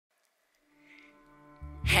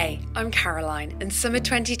Hey, I'm Caroline, and summer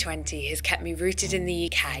 2020 has kept me rooted in the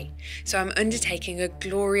UK, so I'm undertaking a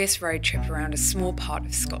glorious road trip around a small part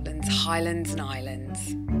of Scotland's Highlands and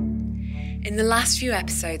Islands. In the last few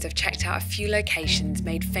episodes, I've checked out a few locations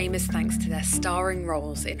made famous thanks to their starring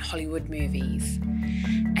roles in Hollywood movies,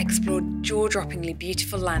 explored jaw-droppingly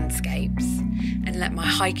beautiful landscapes, and let my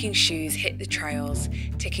hiking shoes hit the trails,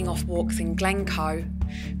 ticking off walks in Glencoe,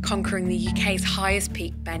 conquering the UK's highest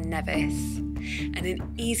peak, Ben Nevis, and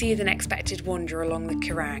an easier than expected wander along the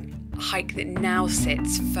Kerrang, a hike that now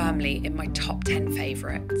sits firmly in my top 10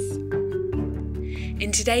 favourites.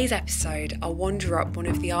 In today's episode, I'll wander up one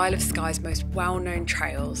of the Isle of Skye's most well-known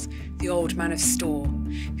trails, the Old Man of Storr,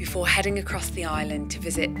 before heading across the island to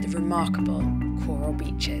visit the remarkable coral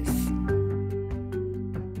beaches.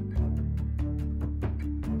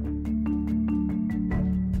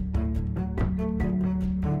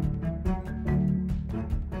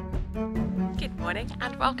 Good morning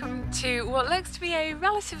and welcome to what looks to be a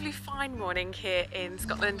relatively fine morning here in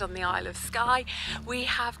Scotland on the Isle of Skye. We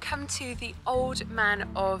have come to the Old Man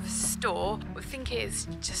of Storr. I think it is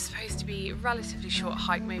just supposed to be a relatively short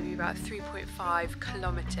hike, maybe about 3.5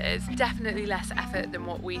 kilometres. Definitely less effort than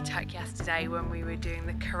what we took yesterday when we were doing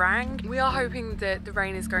the Kerrang. We are hoping that the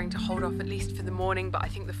rain is going to hold off at least for the morning, but I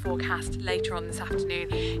think the forecast later on this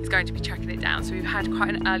afternoon is going to be chucking it down. So we've had quite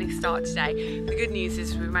an early start today. The good news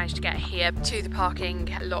is we managed to get here to the parking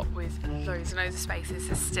lot with loads and loads of spaces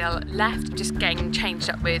is still left. Just getting changed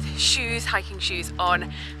up with shoes, hiking shoes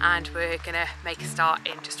on, and we're gonna make a start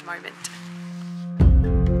in just a moment.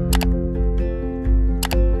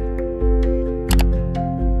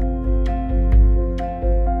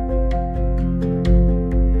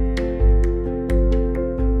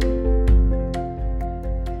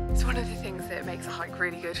 So one of the things that makes a hike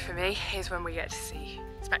really good for me is when we get to see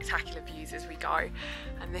spectacular views as we go,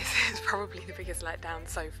 and this is probably the biggest letdown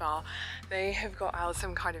so far. They have got out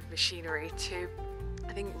some kind of machinery to,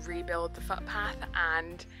 I think, rebuild the footpath,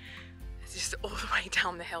 and it's just all the way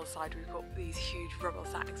down the hillside we've got these huge rubble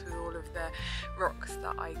sacks with all of the rocks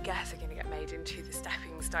that I guess are going to get made into the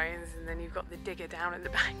stepping stones, and then you've got the digger down in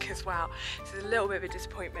the back as well. So it's a little bit of a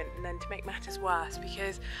disappointment, and then to make matters worse,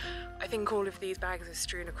 because I think all of these bags are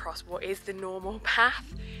strewn across what is the normal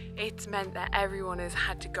path, it's meant that everyone has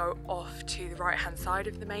had to go off to the right hand side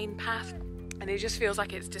of the main path, and it just feels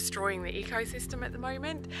like it's destroying the ecosystem at the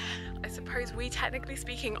moment. I suppose we, technically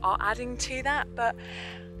speaking, are adding to that, but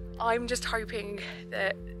I'm just hoping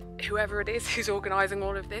that whoever it is who's organising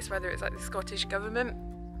all of this, whether it's like the Scottish government,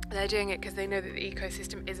 they're doing it because they know that the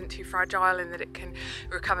ecosystem isn't too fragile and that it can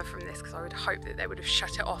recover from this, because I would hope that they would have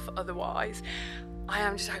shut it off otherwise. I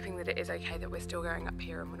am just hoping that it is okay that we're still going up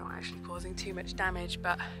here and we're not actually causing too much damage,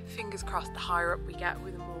 but fingers crossed the higher up we get,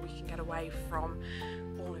 the more we can get away from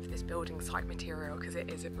all of this building site material, because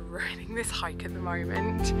it is ruining this hike at the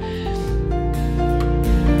moment.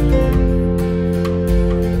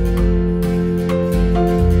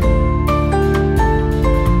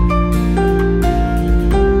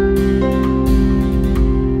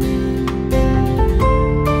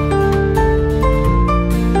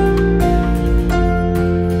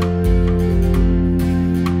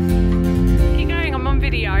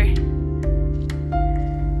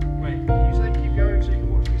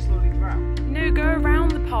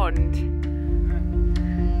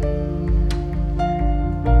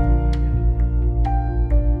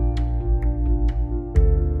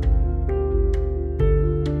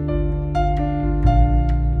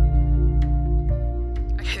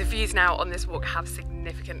 Now on this walk have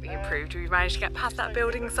significantly improved. We've managed to get past that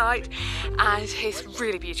building site and it's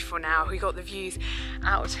really beautiful now. We got the views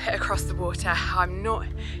out across the water. I'm not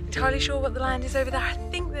entirely sure what the land is over there. I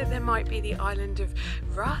think that there might be the island of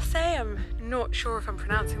Rasse. I'm not sure if I'm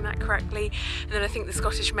pronouncing that correctly. And then I think the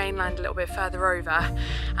Scottish mainland a little bit further over,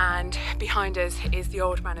 and behind us is the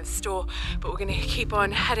Old Man of Storr, but we're going to keep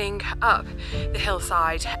on heading up the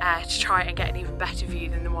hillside to try and get an even better view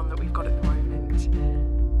than the one that we've got at the moment.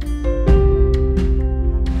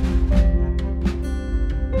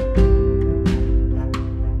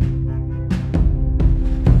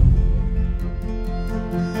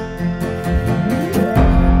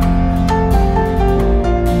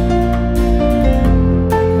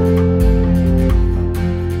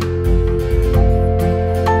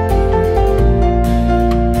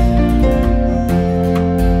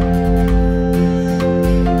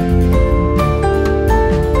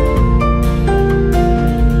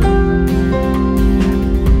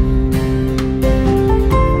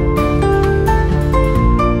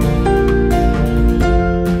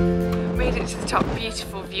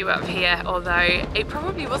 view up here, although it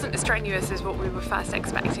probably wasn't as strenuous as what we were first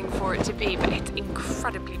expecting for it to be, but it's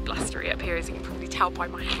incredibly blustery up here, as you can probably tell by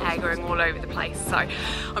my hair going all over the place. So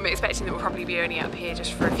I'm expecting that we'll probably be only up here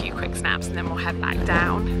just for a few quick snaps and then we'll head back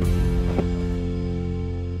down.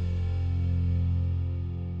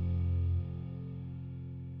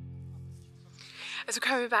 As we're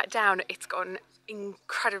coming back down, it's gotten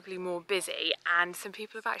incredibly more busy, and some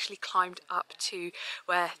people have actually climbed up to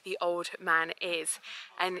where the Old Man is,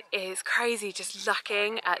 and it's crazy just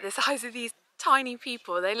looking at the size of these tiny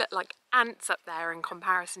people. They look like ants up there in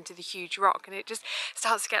comparison to the huge rock, and it just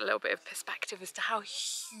starts to get a little bit of perspective as to how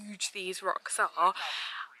huge these rocks are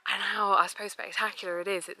and how, I suppose, spectacular it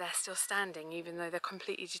is that they're still standing even though they're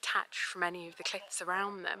completely detached from any of the cliffs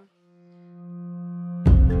around them.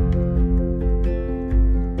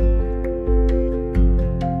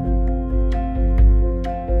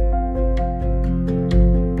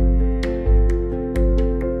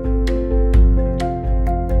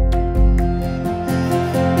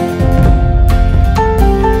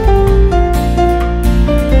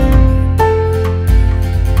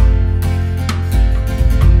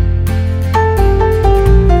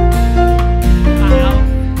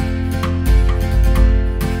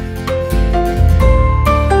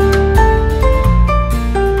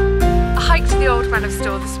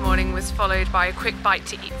 By a quick bite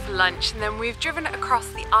to eat for lunch, and then we've driven across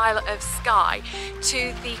the Isle of Skye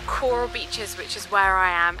to the coral beaches, which is where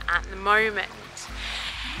I am at the moment.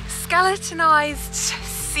 Skeletonized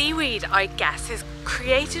seaweed, I guess, has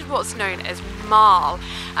created what's known as marl,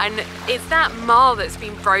 and it's that marl that's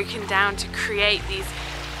been broken down to create these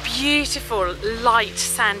beautiful light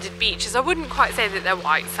sanded beaches. I wouldn't quite say that they're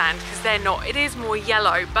white sand because they're not, it is more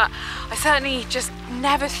yellow, but I certainly just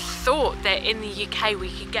never thought that in the UK we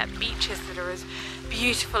could get beaches that are as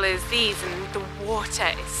beautiful as these, and the water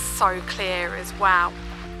is so clear as well.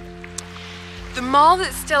 The marl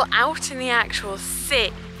that's still out in the actual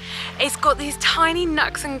sea, it's got these tiny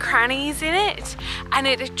nooks and crannies in it, and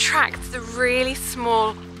it attracts the really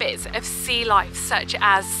small bits of sea life such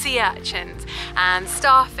as sea urchins and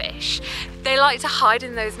starfish. They like to hide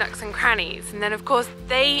in those nooks and crannies, and then of course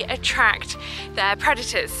they attract their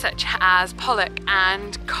predators such as pollock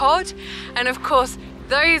and cod, and of course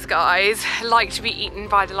those guys like to be eaten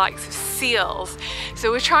by the likes of seals.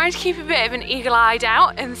 So we're trying to keep a bit of an eagle-eyed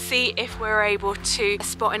out and see if we're able to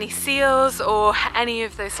spot any seals or any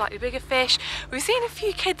of those slightly bigger fish. We've seen a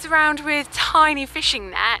few kids around with tiny fishing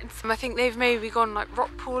nets. I think they've maybe gone like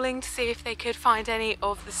rock pooling to see if they could find any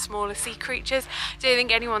of the smaller sea creatures. I don't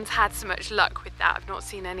think anyone's had so much luck with that. I've not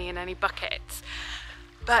seen any in any buckets.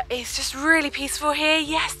 But it's just really peaceful here.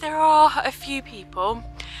 Yes, there are a few people,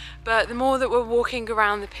 but the more that we're walking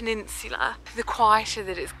around the peninsula, the quieter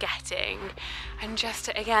that it's getting. And just,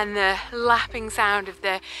 again, the lapping sound of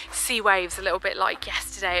the sea waves, a little bit like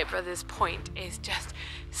yesterday at Brothers Point, is just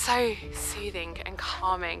so soothing and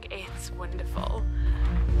calming. It's wonderful.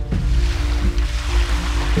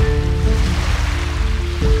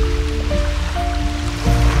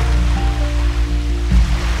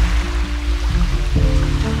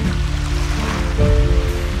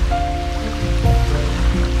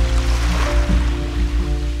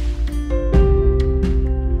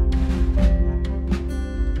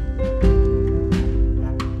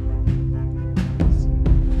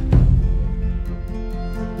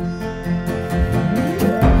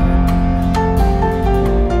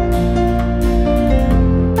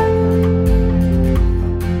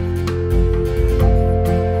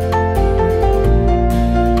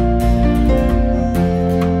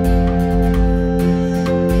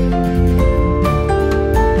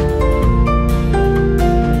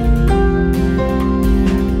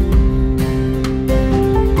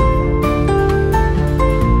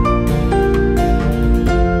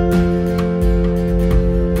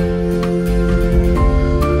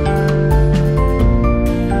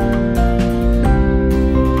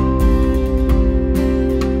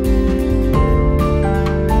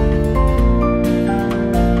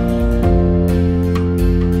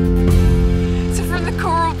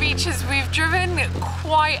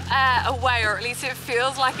 Away, or at least it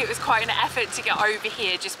feels like it was quite an effort to get over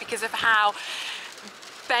here just because of how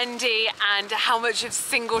bendy and how much of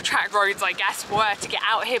single track roads, I guess, were to get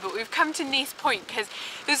out here. But we've come to Neist Point because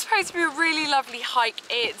it was supposed to be a really lovely hike.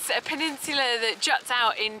 It's a peninsula that juts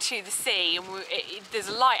out into the sea, and there's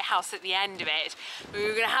a lighthouse at the end of it. We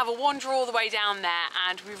were going to have a wander all the way down there,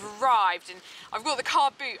 and we've arrived, and I've got the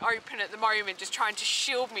car boot open at the moment just trying to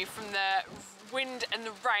shield me from the wind and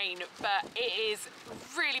the rain, but it is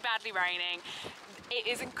really badly raining. It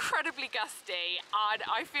is incredibly gusty, and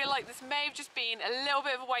I feel like this may have just been a little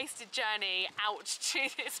bit of a wasted journey out to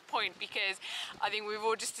this point, because I think we've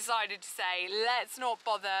all just decided to say, let's not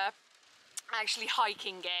bother actually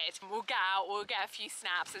hiking it. We'll get out, we'll get a few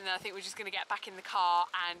snaps, and then I think we're just going to get back in the car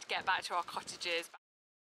and get back to our cottages.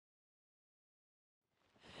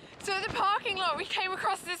 So at the parking lot we came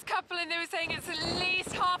across this couple, and they were saying it's at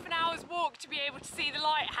least half an hour's walk to be able to see the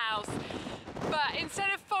lighthouse. But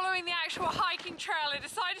instead of following the actual hiking trail, I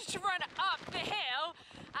decided to run up the hill,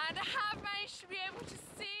 and I have managed to be able to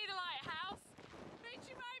see the lighthouse, which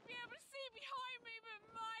you might be able to see behind me, but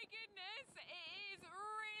my goodness, it is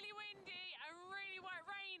really windy and really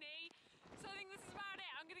rainy. So I think this is about it.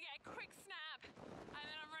 I'm going to get a quick snap and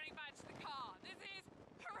then I'm running back to the car. This is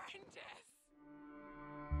horrendous.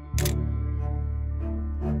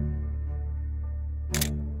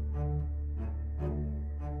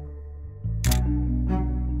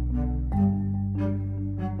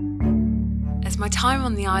 As my time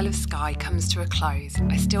on the Isle of Skye comes to a close,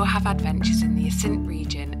 I still have adventures in the Assynt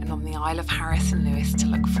region and on the Isle of Harris and Lewis to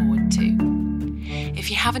look forward to. If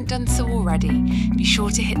you haven't done so already, be sure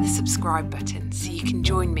to hit the subscribe button so you can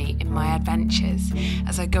join me in my adventures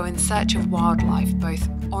as I go in search of wildlife both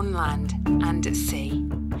on land and at sea,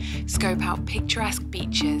 scope out picturesque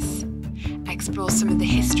beaches, explore some of the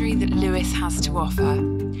history that Lewis has to offer,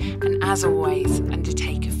 and as always,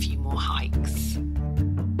 undertake